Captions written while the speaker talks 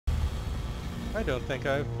I don't think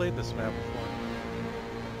I've played this map before.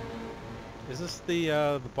 Is this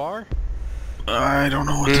the bar? I don't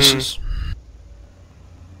know what this is.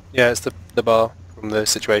 Yeah, it's the bar from the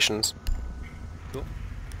situations. Cool.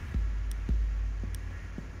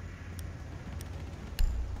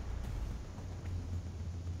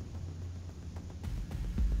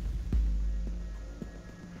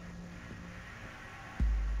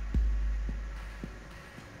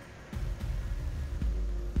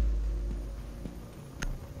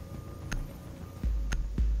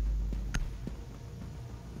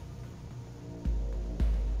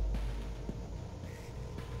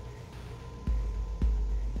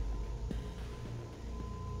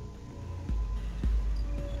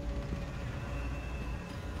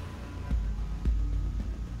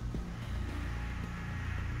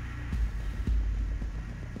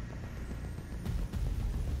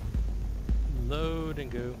 Load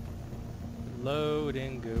and go. Load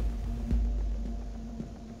and go.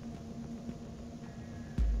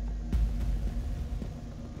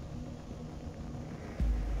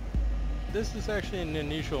 This is actually an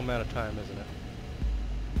unusual amount of time, isn't it?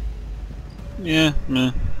 Yeah,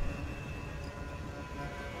 meh.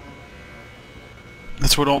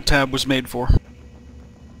 That's what Alt-Tab was made for.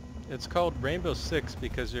 It's called Rainbow Six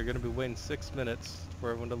because you're going to be waiting 6 minutes for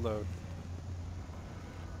everyone to load.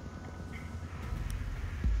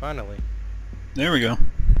 Finally. There we go.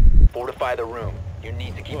 Fortify the room. You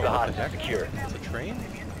need to keep Whoa, the what the hostage heck? secure. It's a train?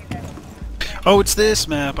 Oh, it's this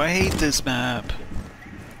map. I hate this map.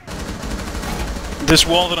 This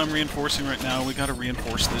wall that I'm reinforcing right now, we gotta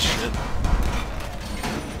reinforce this shit.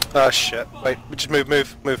 Ah, shit. Wait, just move.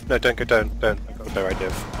 No, don't go, don't. I've got no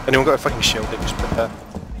idea. Anyone got a fucking shield? They just put that.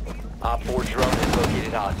 Op 4 drone is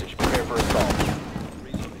located hostage. Prepare for assault.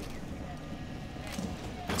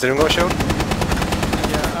 Has anyone got a shield?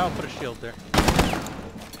 Yeah, I'll put a shield there.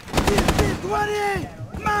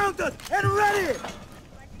 20! Mounted and ready!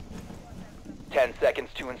 10 seconds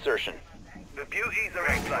to insertion. The beauties are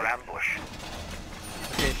ready for ambush.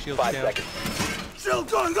 Okay, shield 5 down. seconds. Still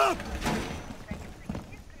going up!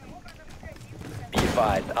 Be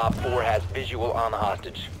advised, Op 4 has visual on the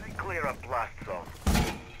hostage. Clear up blast zone.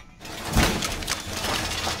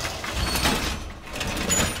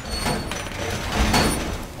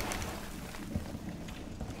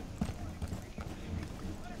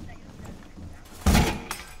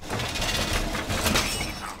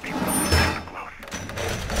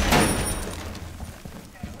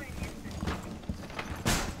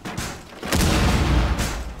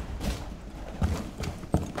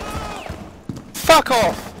 Fuck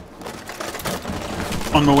off!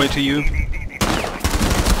 On my way to you.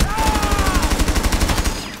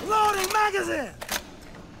 Loading magazine!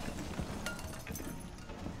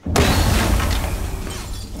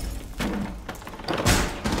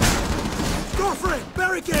 Go for it!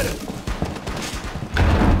 Barricade it!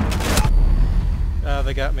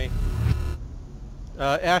 They got me.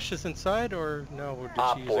 Ash is inside, or no? Or did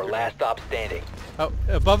Op she use 4, a grenade? last stop standing. Oh,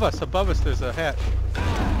 above us, there's a hatch.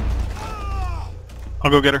 I'll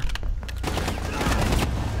go get her.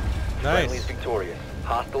 Friendly's Nice. victorious.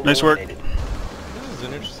 Hostile Nice work. eliminated. This is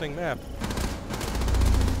an interesting map.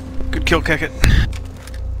 Good kill, Keckett.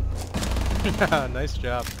 Nice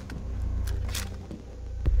job.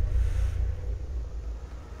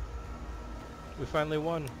 We finally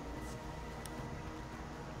won.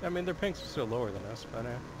 I mean, their pinks are still lower than us, but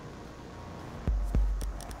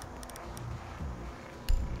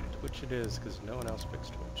Twitch it is, because no one else picks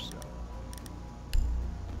Twitch, so.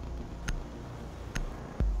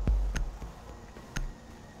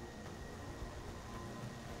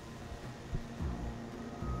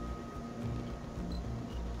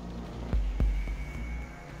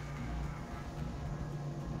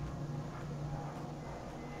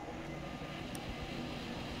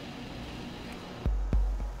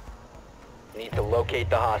 Need to locate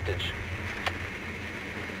the hostage.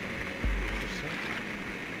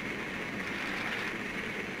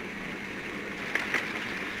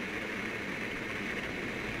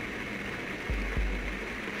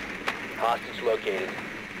 Hostage located.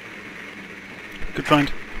 Good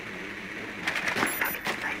find.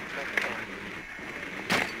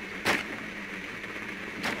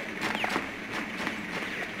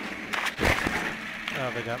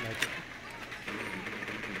 Oh, they got me.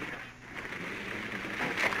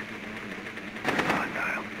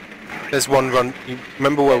 There's one run. You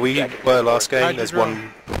remember where we were last game? Hide your There's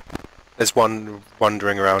drone. There's one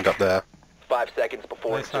wandering around up there. 5 seconds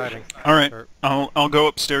before Nice insertion. hiding. Alright, Or- I'll go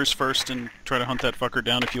upstairs first and try to hunt that fucker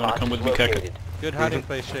down if you want to come with me, Keckett. Located. Good hiding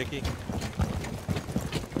place, Shaky.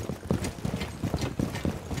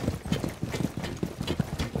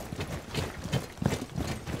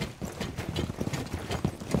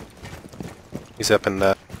 He's up in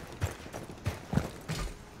there.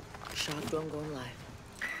 Shotgun going live.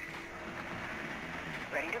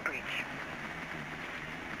 Ready to breach.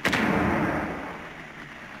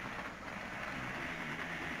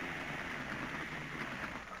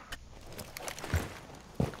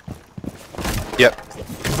 Yep.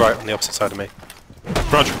 Right on the opposite side of me.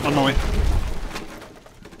 Roger, on my way.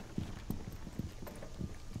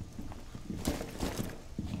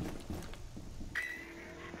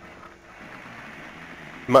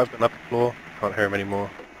 He might have been up the floor. Can't hear him anymore.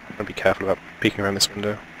 I'm gonna be careful about peeking around this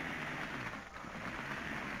window.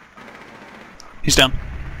 He's down.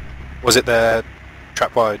 Was it the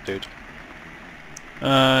trap wide dude?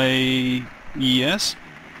 Yes?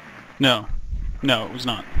 No. No, it was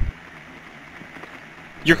not.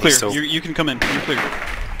 You're clear. Still... You can come in. You're clear.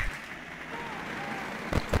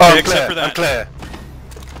 Oh, I'm except clear. for that. I'm clear.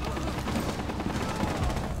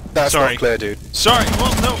 That's Sorry. not clear, dude. Sorry.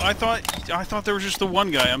 Well, no. I thought there was just the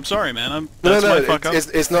one guy. I'm sorry, man. No, That's my fuck up.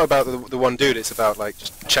 it's not about the one dude. It's about like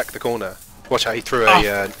just check the corner. Watch out, he threw Oh,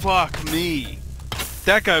 a. fuck me.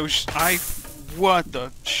 That guy was. What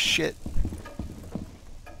the shit?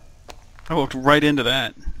 I walked right into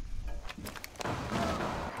that.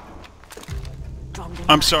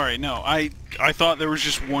 I'm sorry. No, I thought there was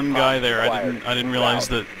just one guy there. I didn't realize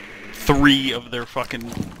that 3 of their fucking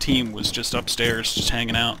team was just upstairs, just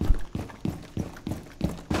hanging out.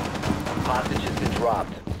 Hostage has been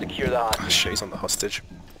dropped. Secure the Oh, hostage. shit, he's on the hostage.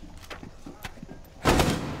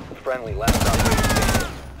 Friendly last operator.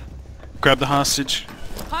 Grab the hostage.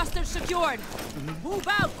 Hostage secured. Move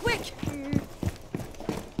out, quick.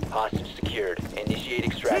 Hostage secured. Initiate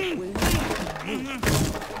extraction.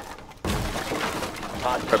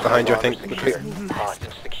 Hostage Right behind you, I think. secure.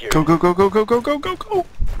 Hostage secured. Go, go, go, go, go, go, go, go, go!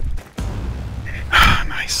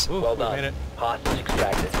 Nice. Ooh, Well we made done. it. Hostage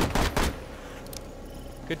extracted.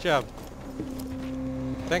 Good job.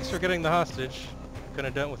 Thanks for getting the hostage. Couldn't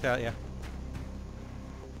have done it without you.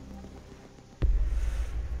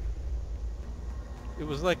 It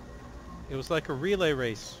was like a relay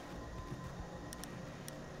race.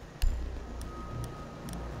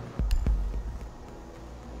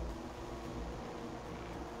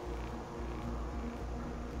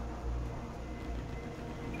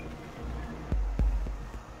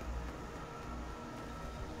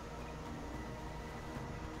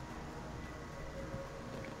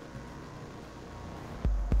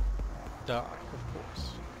 Doc, of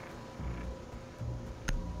course.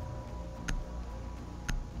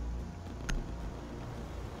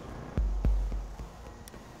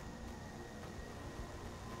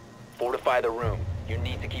 Fortify the room. You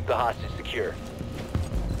need to keep the hostage secure.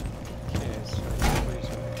 Okay, so please.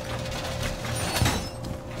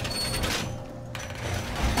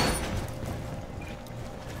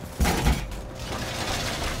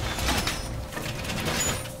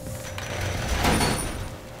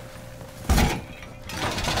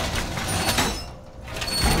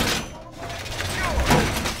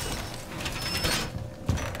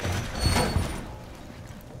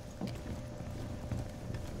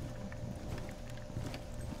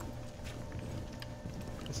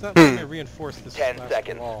 It's not letting me reinforce this 10 last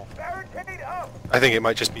seconds. wall. I think it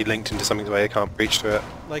might just be linked into something where you can't breach to it.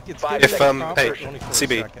 Like it's 5 giving seconds. me a prompt, Hey, but only for a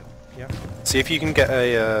CB. second. Yeah. See if you can get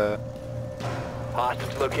a.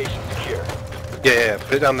 Hostage location secure. Yeah,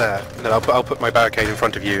 put it down there, and then I'll put my barricade in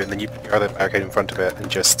front of you, and then you put your other barricade in front of it, and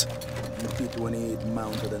just. MP-28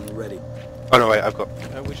 mounted and ready. Oh no, wait, I've got.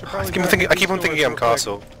 We should I probably. keep on grab thinking. I these keep on doors thinking I'm real quick.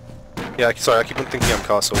 castle. Yeah, sorry, I keep on thinking I'm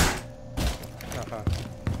castle. Uh-huh.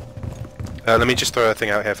 Let me just throw a thing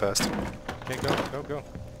out here first. Okay, go.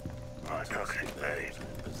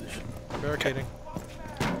 Barricading.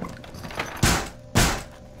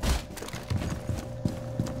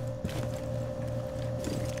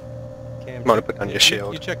 Cam, Might have put down your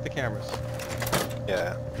shield. You check the cameras.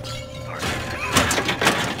 Yeah.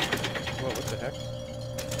 Whoa, what the heck?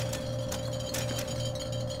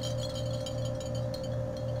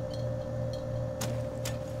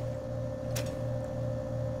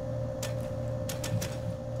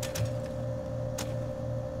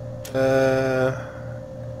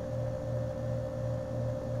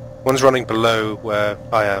 One's running below where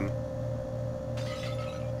I am.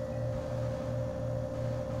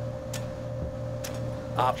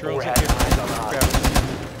 Op 4 Drones in has here. eyes on the Grab hostage.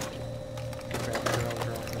 it.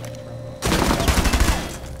 Drone.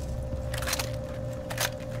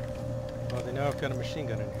 Well, they know I've got a machine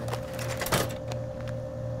gun in here.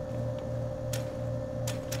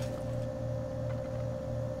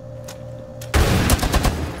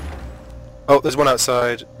 Oh, there's one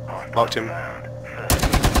outside. Marked him.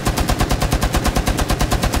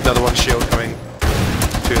 Another one shield coming.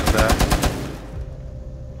 2 of them there.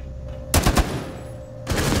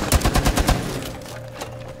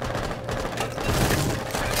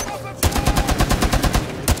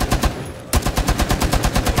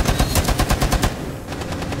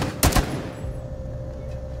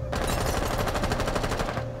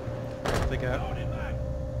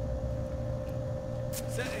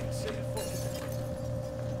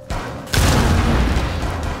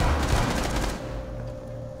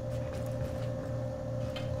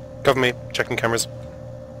 Cover me. Checking cameras.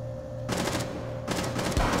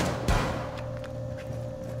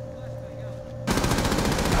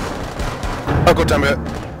 Oh god damn it!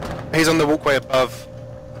 He's on the walkway above.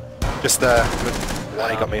 Just there.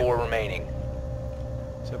 He got me. 4 remaining.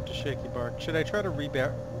 It's up to Shaky Bark. Should I try to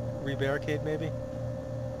re-barricade maybe?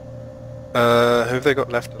 Who have they got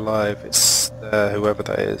left alive? It's whoever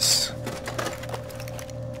that is.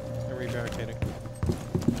 I'm re-barricading.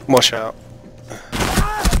 Wash out.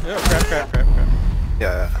 Oh, crap.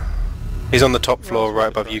 Yeah. He's on the top floor right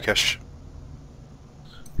above Yukesh.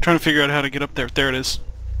 I'm trying to figure out how to get up there. There it is.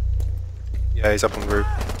 Yeah, he's up on the roof.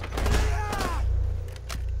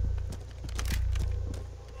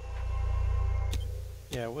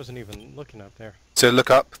 Yeah, I wasn't even looking up there. So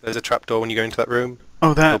look up, there's a trapdoor when you go into that room.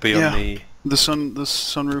 Oh, that. It'll be yeah. on the... The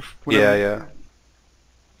sunroof. Whatever. Yeah.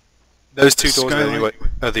 Those two doors Skylight.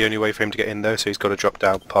 are the only way for him to get in though, so he's got to drop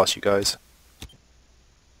down past you guys.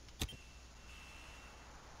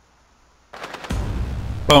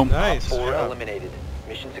 Boom. Nice 4 job. eliminated.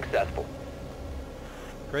 Mission successful.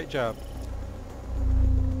 Great job.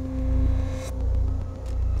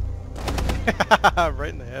 Right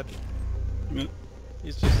in the head. Yeah.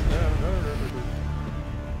 He's just...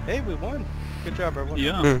 Hey, we won. Good job, everyone.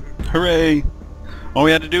 Yeah. Hooray! All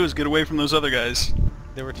we had to do was get away from those other guys.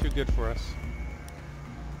 They were too good for us.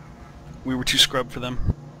 We were too scrubbed for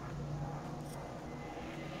them.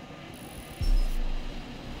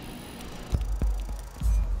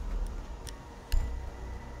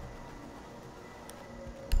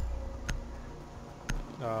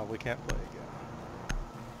 We can't play again.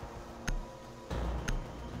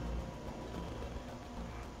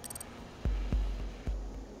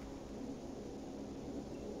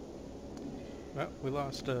 Well, we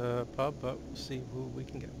lost a pub, but we'll see who we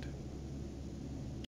can get.